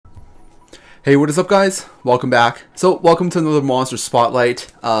Hey, what is up guys? Welcome back. So welcome to another monster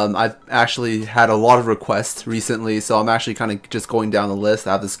spotlight. I've actually had a lot of requests recently, so I'm actually kind of just going down the list.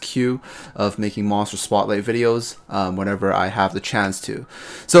 I have this queue of making monster spotlight videos whenever I have the chance to.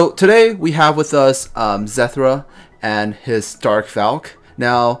 So today we have with us Zethera and his Dark VALK.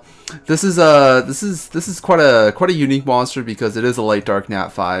 Now this is quite a unique monster because it is a light dark nat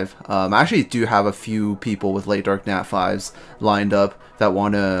 5. I actually do have a few people with light dark nat 5s lined up that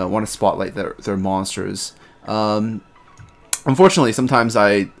want to spotlight their monsters. Unfortunately, sometimes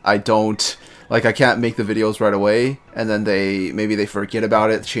I don't, like, I can't make the videos right away, and then maybe they forget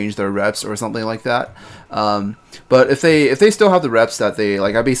about it, change their reps or something like that. But if they still have the reps that they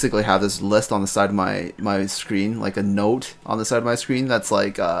like, I basically have this list on the side of my screen, like a note on the side of my screen that's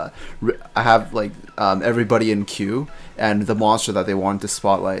like I have like everybody in queue and the monster that they want to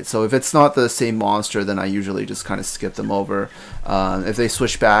spotlight. So if it's not the same monster, then I usually just kind of skip them over. If they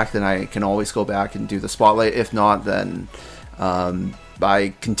switch back, then I can always go back and do the spotlight. If not, then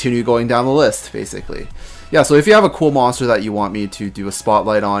I continue going down the list, basically. Yeah, so if you have a cool monster that you want me to do a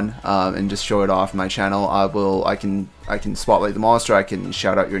spotlight on and just show it off my channel, I can spotlight the monster. I can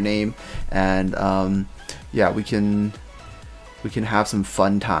shout out your name, and yeah, we can have some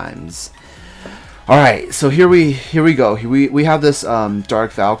fun times. All right, so here we go. We have this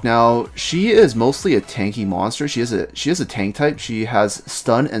Dark VALK. Now she is mostly a tanky monster. She is a tank type. She has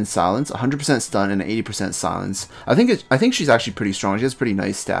stun and silence, 100% stun and 80% silence. I think she's actually pretty strong. She has pretty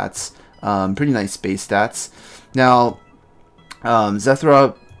nice stats, pretty nice base stats. Now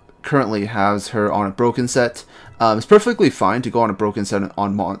Zethera currently has her on a broken set. It's perfectly fine to go on a broken set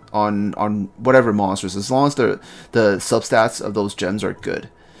on whatever monsters, as long as the substats of those gems are good.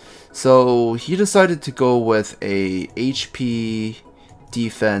 So he decided to go with a HP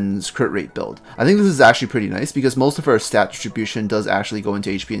defense crit rate build. I think this is actually pretty nice because most of her stat distribution does actually go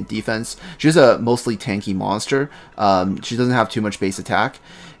into HP and defense. She's a mostly tanky monster. She doesn't have too much base attack,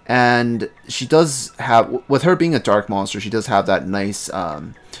 and she does have, with her being a dark monster, she does have that nice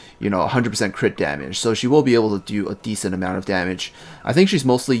you know, 100% crit damage. So she will be able to do a decent amount of damage. I think she's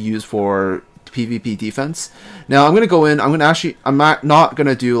mostly used for PvP defense. Now I'm gonna go in. I'm not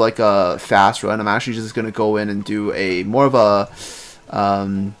gonna do like a fast run. I'm actually just gonna go in and do a more of a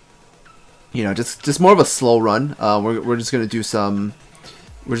you know, just more of a slow run. We're just gonna do some.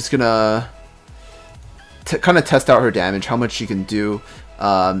 We're just gonna kind of test out her damage, how much she can do,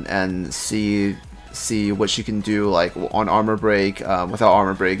 and see what she can do, like on armor break, without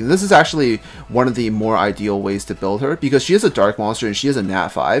armor break. And this is actually one of the more ideal ways to build her because she is a dark monster and she is a nat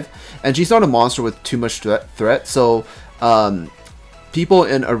 5, and she's not a monster with too much threat. So people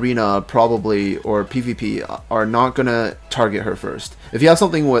in arena probably, or PvP, are not gonna target her first. If you have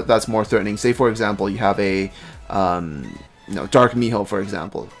something that's more threatening, say for example you have a you know, Dark Miho, for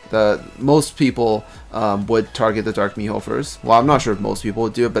example. Most people would target the Dark Miho first. Well, I'm not sure if most people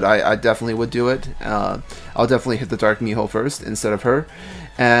would do it, but I definitely would do it. I'll definitely hit the Dark Miho first instead of her.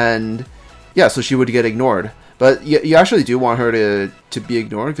 And yeah, so she would get ignored. But you actually do want her to be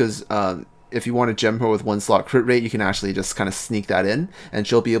ignored because if you want to gem her with 1 slot crit rate, you can actually just kind of sneak that in, and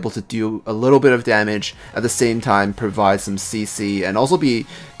she'll be able to do a little bit of damage at the same time, provide some CC, and also be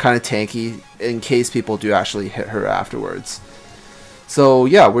kind of tanky in case people do actually hit her afterwards. So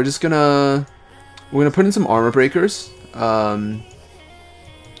yeah, we're gonna put in some armor breakers. I'll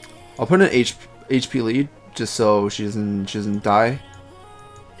put in an HP lead just so she doesn't die.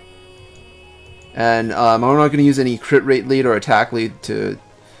 And I'm not gonna use any crit rate lead or attack lead to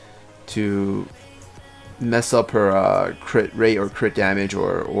mess up her crit rate or crit damage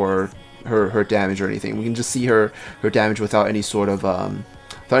or her damage or anything. We can just see her damage without any sort of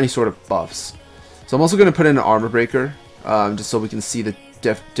buffs. So I'm also going to put in an armor breaker just so we can see the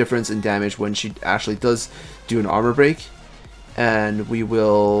difference in damage when she actually does do an armor break. And we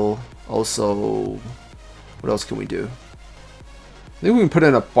will also, what else can we do? I think we can put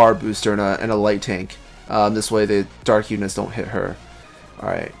in a bar booster and a light tank. This way the dark units don't hit her.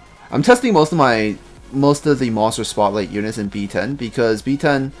 Alright. I'm testing most of the monster spotlight units in B10 because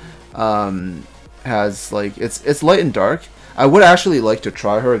B10 has, like, it's light and dark. I would actually like to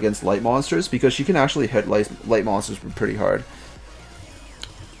try her against light monsters because she can actually hit light monsters pretty hard.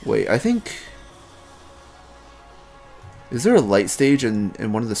 Wait, I think, is there a light stage in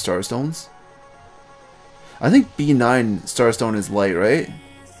one of the Starstones? I think B9 Starstone is light, right?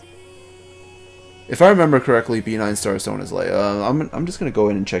 If I remember correctly, B9 Starstone is light. I'm just gonna go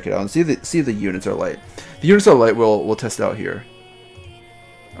in and check it out and see if the units are light. The units are light. We'll test it out here.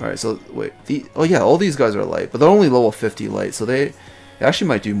 All right. So wait. Oh yeah, all these guys are light, but they're only level 50 light, so they actually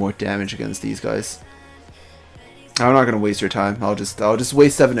might do more damage against these guys. I'm not gonna waste your time. I'll just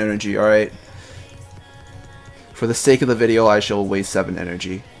waste 7 energy. All right. for the sake of the video, I shall waste 7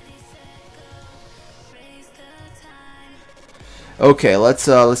 energy. Okay, let's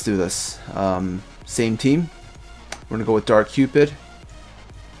do this. Same team. We're gonna go with Dark Cupid.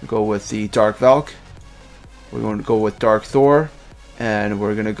 We'll go with the Dark Valk. We're going to go with Dark Thor, and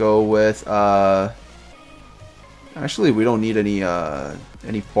we're gonna go with. Actually, we don't need any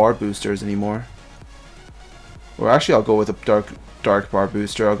bar boosters anymore. Or actually, I'll go with a dark bar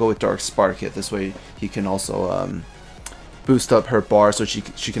booster. I'll go with Dark Spark Hit. This way, he can also boost up her bar, so she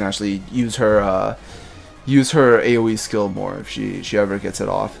can actually use her AOE skill more if she ever gets it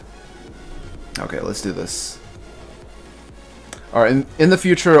off. Okay, let's do this. Alright, in the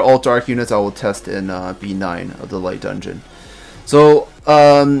future, all dark units I will test in B9 of the Light Dungeon. So,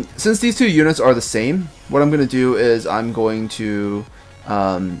 since these two units are the same, what I'm going to do is I'm going to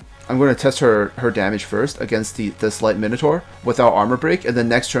test her damage first against this Light Minotaur without armor break, and then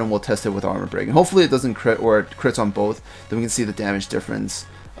next turn we'll test it with armor break. And hopefully it doesn't crit, or it crits on both, then we can see the damage difference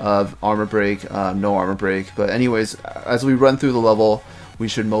of armor break, no armor break. But anyways, as we run through the level, we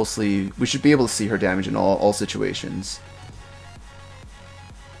should be able to see her damage in all situations.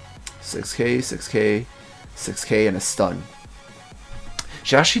 6k, 6k, 6k, and a stun.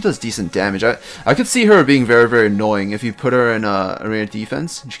 She actually does decent damage. I could see her being very, very annoying if you put her in arena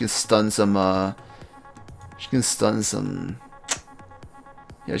defense. She can stun some. She can stun some.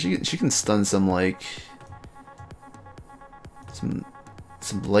 Yeah, she can stun some like some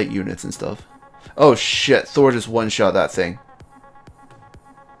light units and stuff. Oh shit! Thor just one-shot that thing.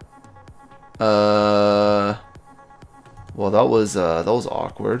 Well, that was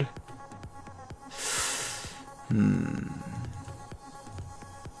awkward.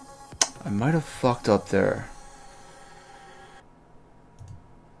 I might have fucked up there.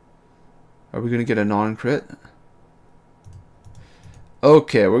 Are we gonna get a non-crit?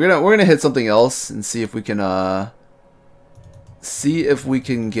 Okay, we're gonna hit something else and see if we can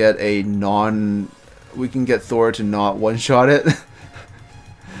get a we can get Thor to not one-shot it.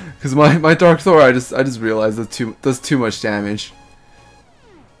 Because my Dark Thor, I just realized does too much damage.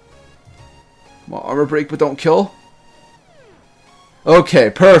 Come on, armor break, but don't kill. Okay,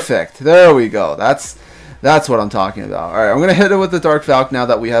 perfect. There we go. That's what I'm talking about. All right, I'm gonna hit it with the Dark Valk now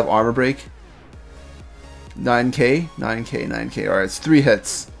that we have armor break. 9k, 9k, 9k. All right, it's 3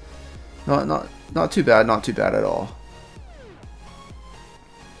 hits. Not too bad. Not too bad at all.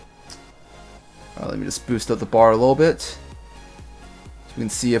 All right, let me just boost up the bar a little bit, so we can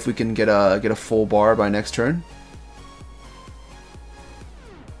see if we can get a full bar by next turn.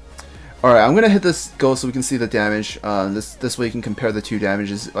 Alright, I'm gonna hit this ghost so we can see the damage. This way you can compare the two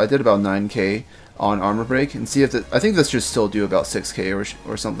damages. I did about 9k on armor break and see if I think this should still do about 6k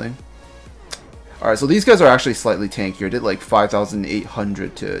or something. Alright, so these guys are actually slightly tankier. I did like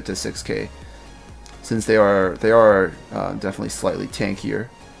 5,800 to 6k. Since they are definitely slightly tankier.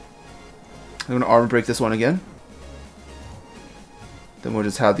 I'm gonna armor break this one again. Then we'll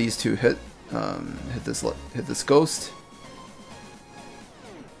just have these two hit this ghost.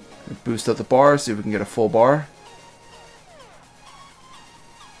 Boost up the bar, see if we can get a full bar.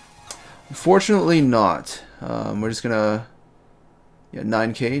 Unfortunately not. We're just gonna... Yeah,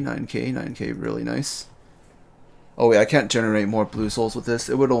 9k, 9k, 9k, really nice. Oh wait, I can't generate more blue souls with this.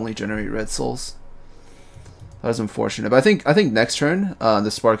 It would only generate red souls. That is unfortunate. But I think next turn, the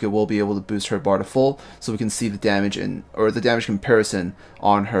Sparkit will be able to boost her bar to full, so we can see the damage or the damage comparison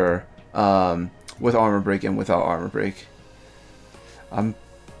on her with armor break and without armor break. I'm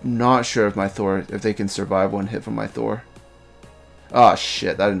not sure if they can survive one hit from my Thor. Oh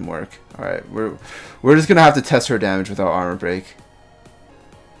shit, that didn't work. Alright, we're just gonna have to test her damage without armor break.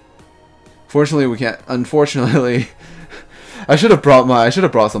 Fortunately we can't. Unfortunately I should have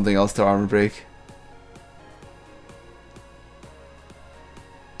brought something else to armor break.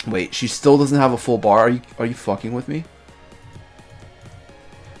 Wait, she still doesn't have a full bar? Are you fucking with me?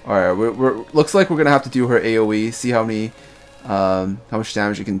 Alright, looks like we're gonna have to do her AoE, see how much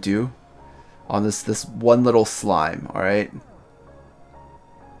damage it can do on this one little slime. All right.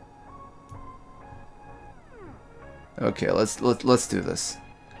 Okay, let's do this.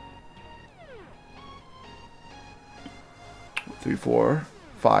 3, 4,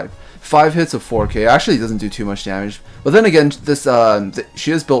 5. 5 hits of 4k actually doesn't do too much damage. But then again, this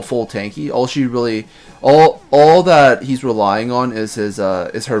she is built full tanky. All that he's relying on is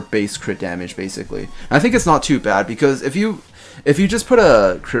her base crit damage basically. And I think it's not too bad because if you just put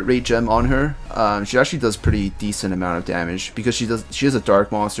a crit rate gem on her, she actually does pretty decent amount of damage because she is a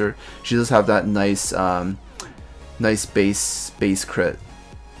dark monster. She does have that nice nice base crit.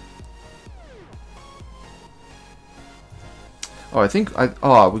 Oh, I think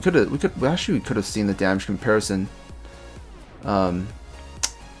we actually could have seen the damage comparison.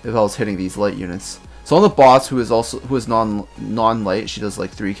 If I was hitting these light units. So on the boss, who is non-light, she does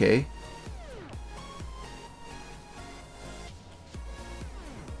like 3k.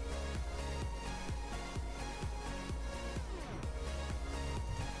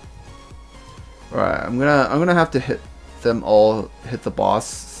 Alright, I'm gonna have to hit the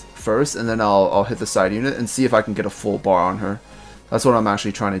boss first, and then I'll hit the side unit and see if I can get a full bar on her. That's what I'm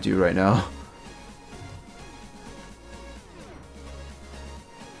actually trying to do right now.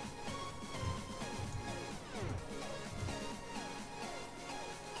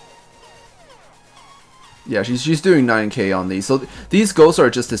 Yeah, she's doing 9k on these. So these ghosts are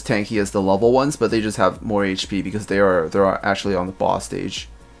just as tanky as the level ones, but they just have more HP because they're actually on the boss stage.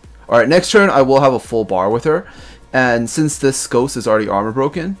 Alright, next turn I will have a full bar with her, and since this ghost is already armor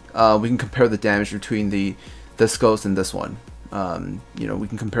broken, we can compare the damage between this ghost and this one. You know, we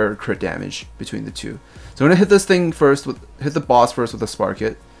can compare crit damage between the two. So I'm gonna hit this thing first, hit the boss first with a spark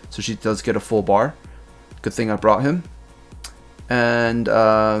hit, so she does get a full bar. Good thing I brought him. And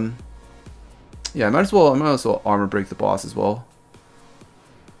yeah, I might as well armor break the boss as well.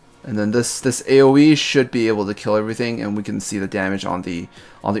 And then this AoE should be able to kill everything, and we can see the damage on the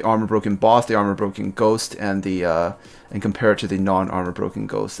armor broken boss, the armor broken ghost, and and compare it to the non-armor broken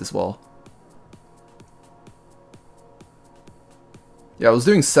ghost as well. Yeah, I was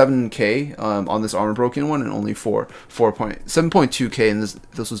doing 7k on this armor broken one, and only 7.2k, and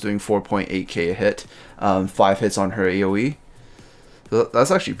this was doing 4.8k a hit, 5 hits on her AoE. So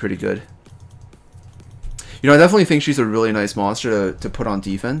that's actually pretty good. You know, I definitely think she's a really nice monster to put on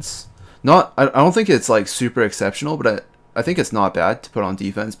defense. I don't think it's like super exceptional, but I think it's not bad to put on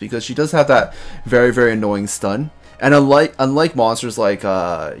defense because she does have that very, very annoying stun. And unlike monsters like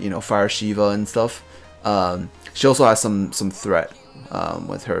you know, Fire Shiva and stuff, she also has some threat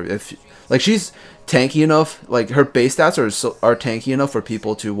with her. Like, she's tanky enough, like her base stats are tanky enough for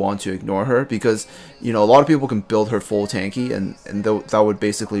people to want to ignore her, because you know, a lot of people can build her full tanky and that would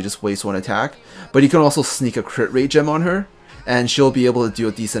basically just waste one attack. But you can also sneak a crit rate gem on her, and she'll be able to do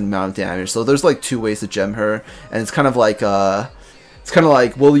a decent amount of damage. So there's like 2 ways to gem her, and it's kind of like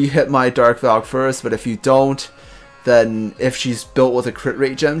will you hit my Dark Valk first? But if you don't, then if she's built with a crit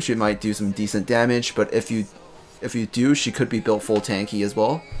rate gem, she might do some decent damage. But if you do, she could be built full tanky as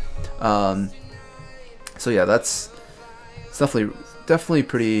well. So yeah, it's definitely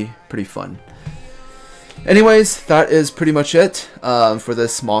pretty fun. Anyways, that is pretty much it for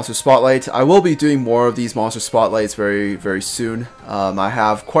this monster spotlight. I will be doing more of these monster spotlights very, very soon. I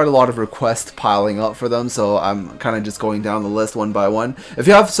have quite a lot of requests piling up for them, so I'm kind of just going down the list one by one. If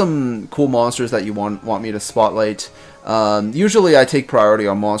you have some cool monsters that you want me to spotlight, usually I take priority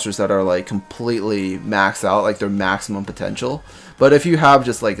on monsters that are like completely maxed out, like their maximum potential. But if you have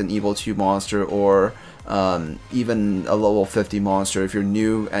just like an EVO3 monster, or even a level 50 monster, if you're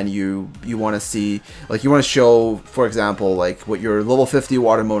new and you want to see, like, you want to show, for example, like what your level 50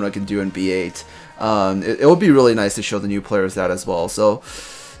 Water Mona can do in B8, it would be really nice to show the new players that as well. So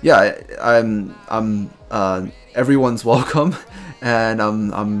yeah, everyone's welcome, and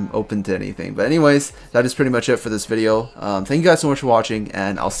I'm open to anything. But anyways, that is pretty much it for this video. Thank you guys so much for watching,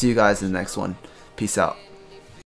 and I'll see you guys in the next one. Peace out.